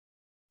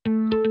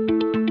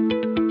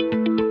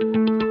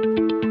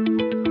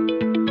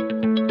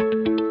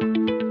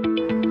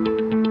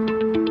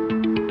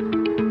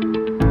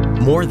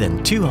More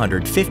than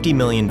 250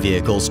 million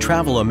vehicles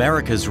travel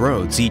America's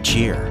roads each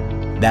year.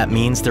 That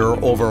means there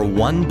are over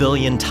 1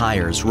 billion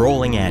tires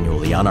rolling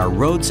annually on our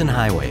roads and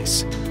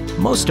highways.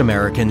 Most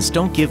Americans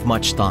don't give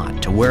much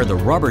thought to where the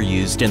rubber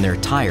used in their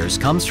tires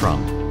comes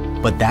from.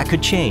 But that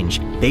could change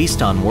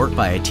based on work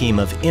by a team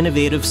of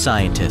innovative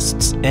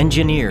scientists,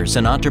 engineers,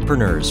 and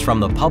entrepreneurs from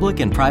the public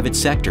and private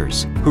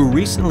sectors who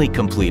recently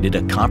completed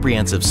a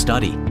comprehensive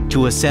study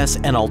to assess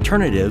an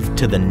alternative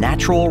to the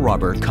natural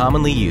rubber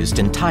commonly used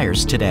in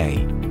tires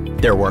today.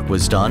 Their work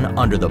was done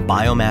under the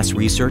Biomass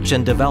Research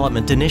and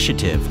Development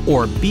Initiative,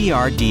 or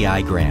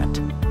BRDI grant.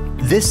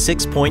 This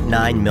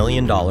 $6.9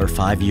 million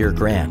 5-year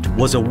grant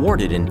was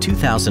awarded in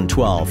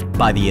 2012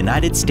 by the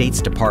United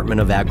States Department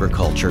of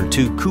Agriculture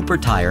to Cooper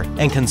Tire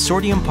and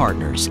consortium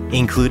partners,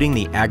 including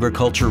the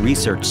Agriculture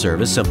Research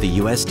Service of the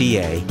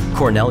USDA,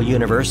 Cornell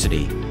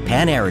University,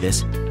 Pan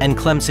Eridis, and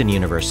Clemson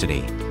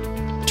University.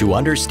 To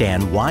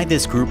understand why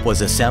this group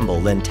was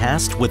assembled and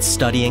tasked with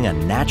studying a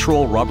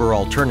natural rubber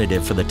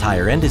alternative for the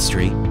tire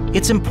industry,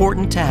 it's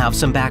important to have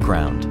some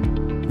background.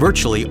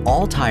 Virtually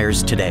all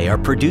tires today are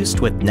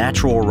produced with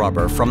natural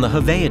rubber from the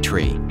Hevea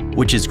tree,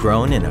 which is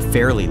grown in a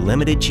fairly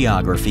limited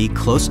geography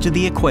close to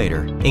the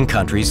equator in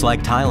countries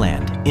like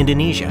Thailand,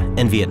 Indonesia,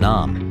 and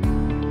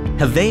Vietnam.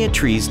 Hevea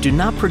trees do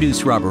not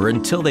produce rubber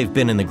until they've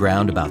been in the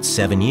ground about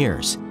 7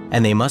 years,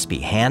 and they must be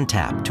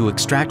hand-tapped to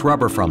extract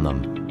rubber from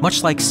them,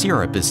 much like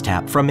syrup is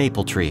tapped from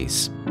maple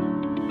trees.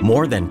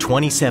 More than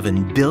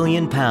 27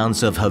 billion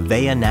pounds of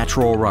Hevea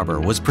natural rubber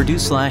was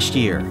produced last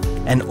year,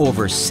 and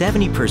over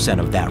 70%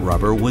 of that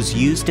rubber was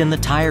used in the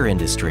tire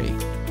industry.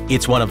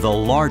 It's one of the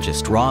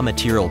largest raw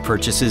material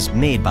purchases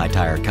made by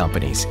tire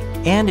companies,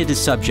 and it is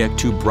subject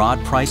to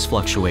broad price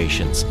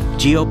fluctuations,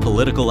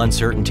 geopolitical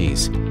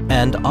uncertainties,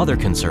 and other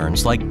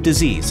concerns like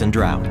disease and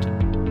drought.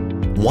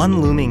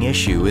 One looming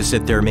issue is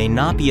that there may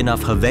not be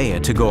enough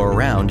Hevea to go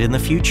around in the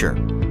future.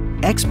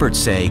 Experts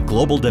say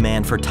global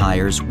demand for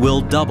tires will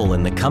double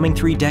in the coming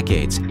 3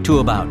 decades to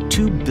about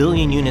 2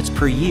 billion units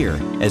per year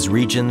as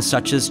regions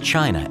such as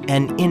China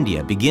and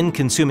India begin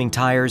consuming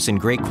tires in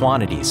great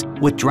quantities,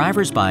 with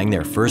drivers buying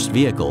their first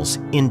vehicles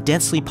in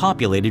densely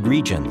populated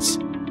regions.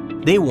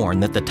 They warn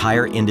that the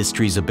tire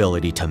industry's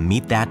ability to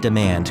meet that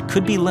demand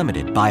could be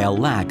limited by a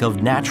lack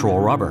of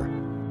natural rubber.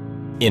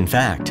 In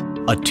fact,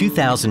 a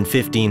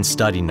 2015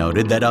 study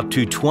noted that up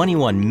to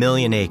 21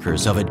 million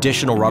acres of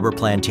additional rubber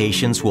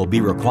plantations will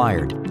be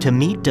required to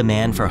meet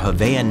demand for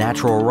Hevea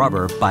natural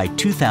rubber by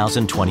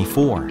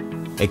 2024.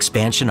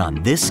 Expansion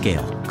on this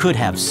scale could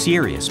have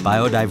serious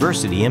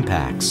biodiversity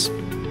impacts.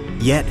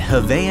 Yet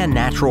Hevea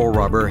natural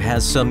rubber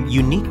has some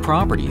unique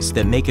properties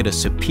that make it a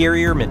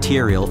superior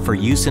material for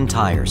use in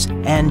tires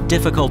and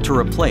difficult to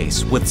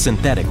replace with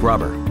synthetic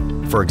rubber.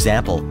 For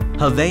example,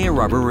 Hevea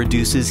rubber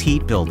reduces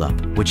heat buildup,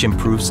 which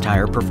improves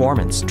tire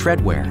performance, tread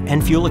wear,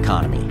 and fuel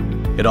economy.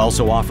 It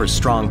also offers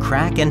strong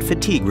crack and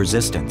fatigue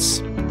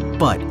resistance.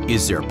 But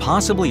is there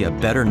possibly a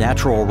better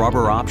natural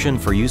rubber option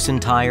for use in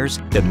tires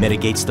that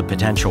mitigates the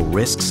potential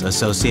risks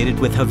associated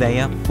with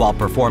Hevea while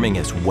performing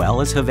as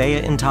well as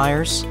Hevea in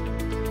tires?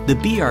 The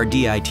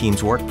BRDI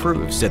team's work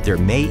proves that there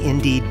may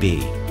indeed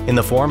be, in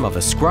the form of a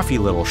scruffy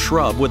little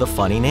shrub with a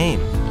funny name,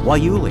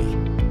 Guayule.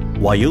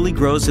 Guayule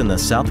grows in the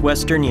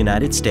southwestern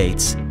United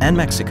States and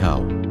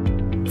Mexico.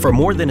 For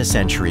more than a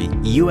century,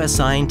 U.S.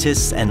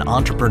 scientists and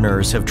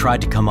entrepreneurs have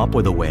tried to come up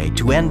with a way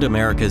to end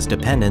America's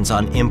dependence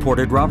on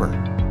imported rubber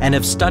and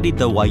have studied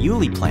the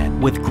Guayule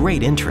plant with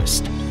great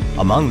interest.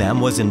 Among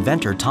them was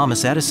inventor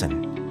Thomas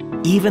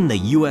Edison. Even the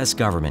U.S.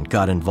 government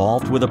got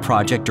involved with a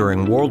project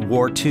during World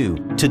War II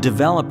to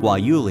develop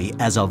Guayule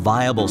as a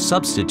viable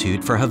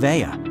substitute for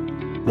Hevea.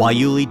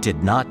 Guayule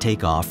did not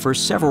take off for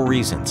several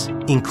reasons,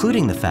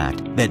 including the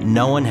fact that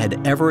no one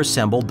had ever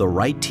assembled the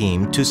right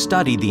team to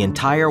study the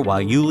entire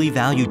Guayule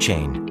value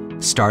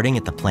chain, starting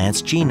at the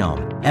plant's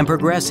genome and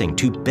progressing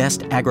to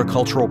best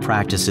agricultural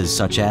practices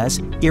such as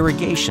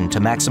irrigation to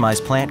maximize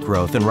plant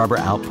growth and rubber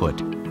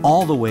output,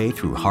 all the way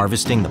through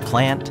harvesting the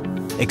plant,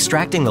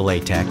 extracting the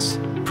latex,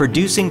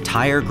 producing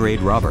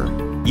tire-grade rubber,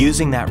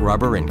 using that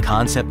rubber in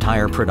concept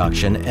tire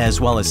production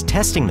as well as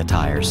testing the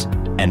tires,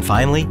 and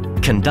finally,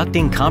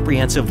 conducting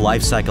comprehensive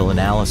life cycle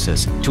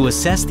analysis to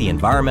assess the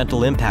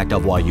environmental impact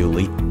of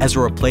Guayule as a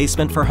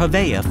replacement for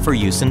Hevea for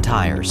use in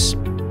tires.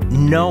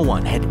 No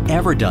one had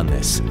ever done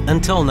this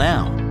until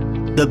now.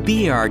 The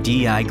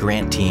BRDI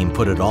grant team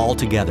put it all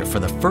together for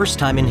the first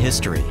time in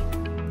history.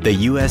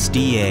 The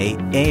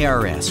USDA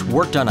ARS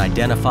worked on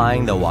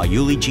identifying the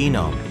Guayule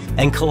genome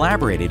and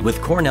collaborated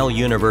with Cornell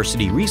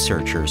University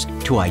researchers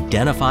to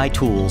identify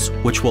tools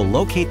which will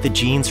locate the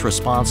genes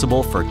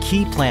responsible for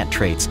key plant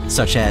traits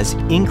such as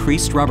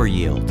increased rubber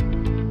yield.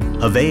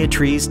 Hevea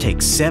trees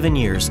take 7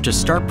 years to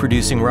start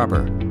producing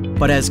rubber,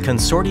 but as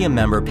consortium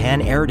member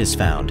Pan Eridis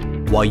found,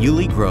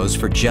 Guayule grows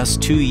for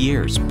just 2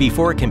 years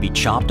before it can be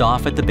chopped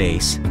off at the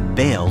base,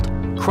 baled,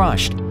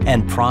 crushed,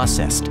 and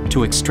processed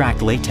to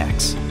extract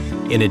latex.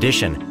 In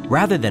addition,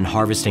 rather than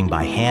harvesting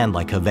by hand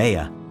like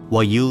Hevea,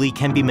 Guayule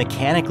can be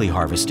mechanically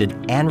harvested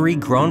and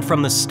regrown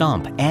from the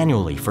stump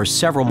annually for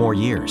several more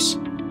years.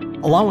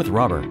 Along with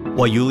rubber,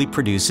 Guayule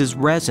produces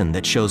resin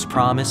that shows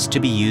promise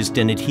to be used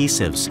in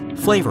adhesives,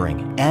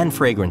 flavoring, and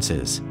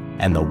fragrances.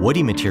 And the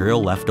woody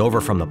material left over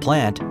from the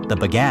plant, the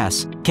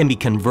bagasse, can be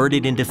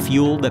converted into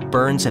fuel that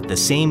burns at the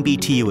same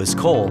BTU as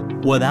coal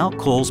without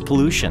coal's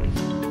pollution.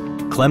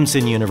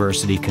 Clemson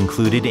University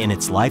concluded in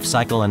its life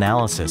cycle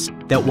analysis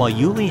that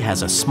Guayule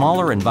has a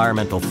smaller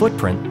environmental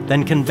footprint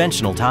than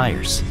conventional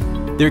tires.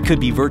 There could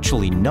be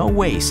virtually no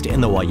waste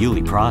in the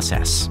Guayule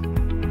process.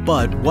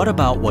 But what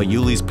about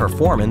Guayule's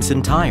performance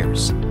in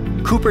tires?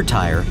 Cooper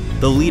Tire,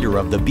 the leader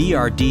of the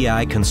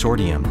BRDI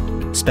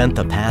consortium, spent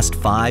the past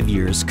 5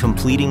 years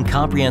completing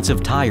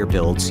comprehensive tire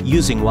builds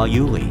using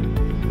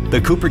Guayule. The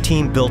Cooper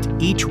team built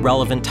each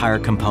relevant tire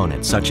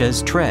component, such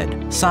as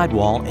tread,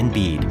 sidewall, and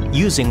bead,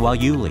 using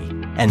Guayule,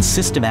 and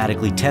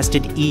systematically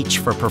tested each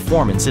for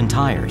performance in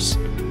tires.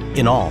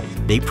 In all,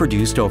 they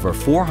produced over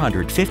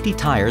 450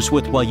 tires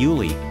with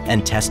Guayule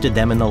and tested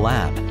them in the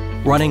lab,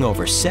 running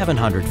over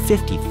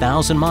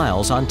 750,000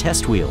 miles on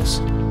test wheels.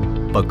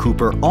 But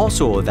Cooper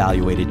also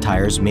evaluated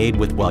tires made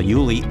with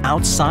Guayule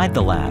outside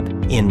the lab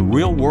in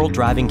real-world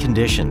driving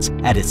conditions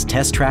at its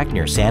test track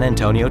near San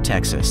Antonio,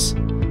 Texas.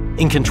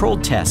 In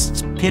controlled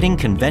tests, pitting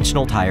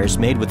conventional tires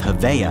made with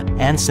Hevea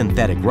and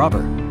synthetic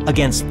rubber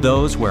against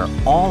those where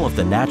all of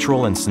the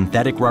natural and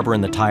synthetic rubber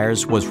in the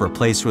tires was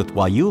replaced with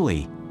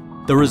Guayule,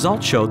 the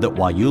results showed that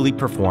Guayule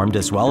performed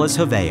as well as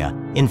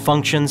Hevea in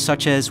functions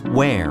such as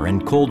wear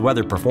and cold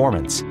weather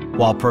performance,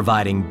 while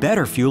providing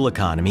better fuel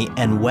economy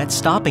and wet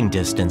stopping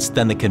distance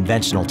than the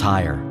conventional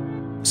tire.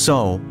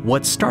 So,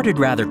 what started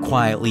rather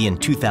quietly in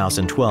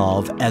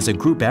 2012 as a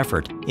group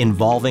effort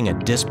involving a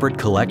disparate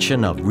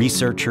collection of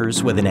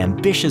researchers with an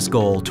ambitious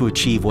goal to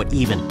achieve what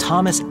even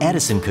Thomas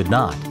Edison could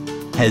not,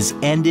 has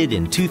ended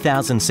in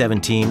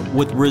 2017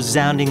 with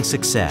resounding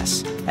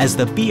success as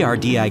the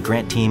BRDI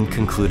grant team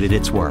concluded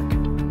its work.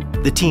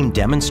 The team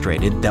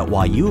demonstrated that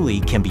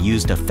Guayule can be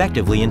used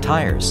effectively in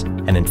tires,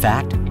 and in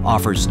fact,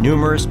 offers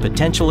numerous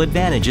potential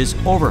advantages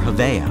over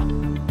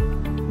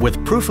Hevea.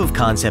 With proof of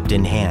concept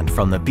in hand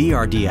from the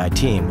BRDI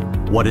team,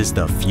 what is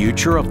the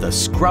future of the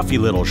scruffy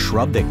little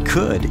shrub that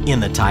could in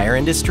the tire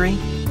industry?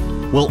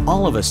 Will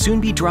all of us soon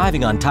be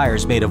driving on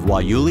tires made of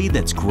Guayule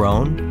that's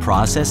grown,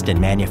 processed,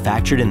 and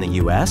manufactured in the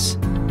US?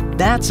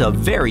 That's a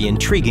very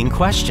intriguing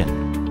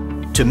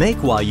question. To make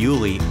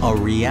Guayule a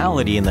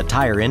reality in the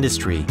tire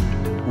industry,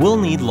 we'll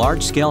need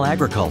large-scale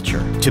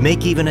agriculture. To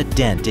make even a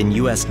dent in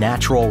US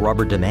natural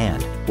rubber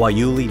demand,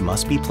 Guayule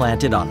must be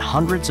planted on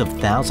hundreds of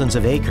thousands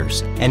of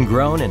acres and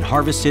grown and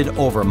harvested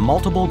over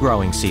multiple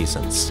growing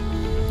seasons.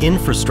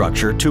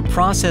 Infrastructure to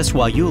process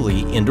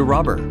Guayule into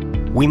rubber.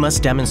 We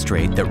must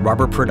demonstrate that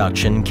rubber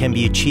production can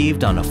be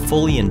achieved on a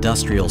fully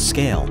industrial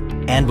scale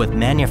and with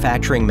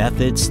manufacturing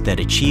methods that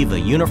achieve a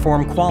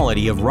uniform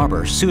quality of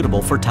rubber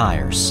suitable for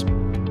tires.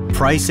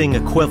 Pricing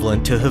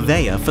equivalent to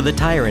Hevea for the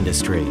tire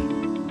industry.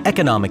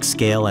 Economic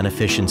scale and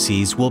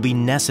efficiencies will be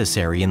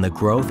necessary in the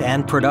growth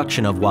and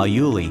production of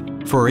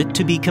Guayule for it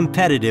to be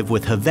competitive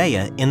with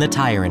Hevea in the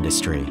tire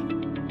industry.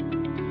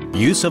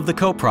 Use of the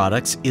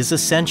co-products is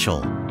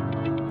essential.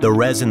 The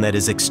resin that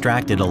is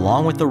extracted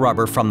along with the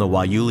rubber from the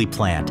Guayule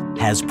plant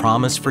has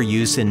promise for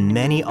use in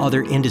many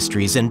other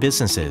industries and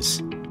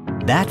businesses.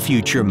 That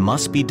future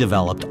must be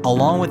developed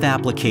along with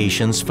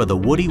applications for the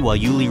woody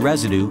Guayule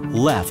residue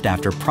left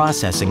after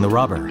processing the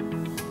rubber.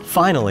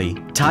 Finally,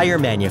 tire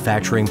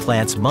manufacturing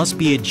plants must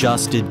be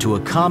adjusted to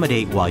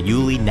accommodate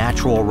Guayule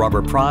natural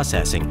rubber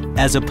processing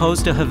as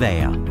opposed to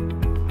Hevea.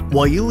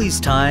 Guayule's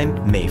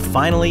time may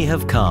finally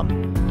have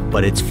come,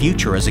 but its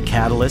future as a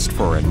catalyst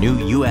for a new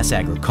U.S.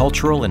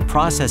 agricultural and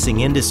processing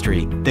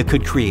industry that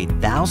could create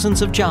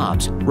thousands of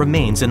jobs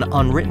remains an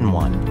unwritten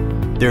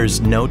one.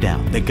 There's no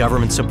doubt that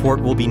government support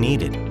will be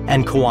needed,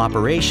 and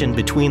cooperation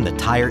between the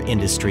tire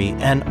industry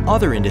and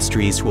other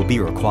industries will be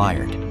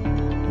required.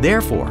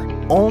 Therefore,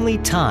 only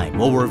time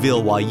will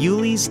reveal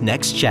Guayule's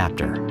next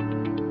chapter.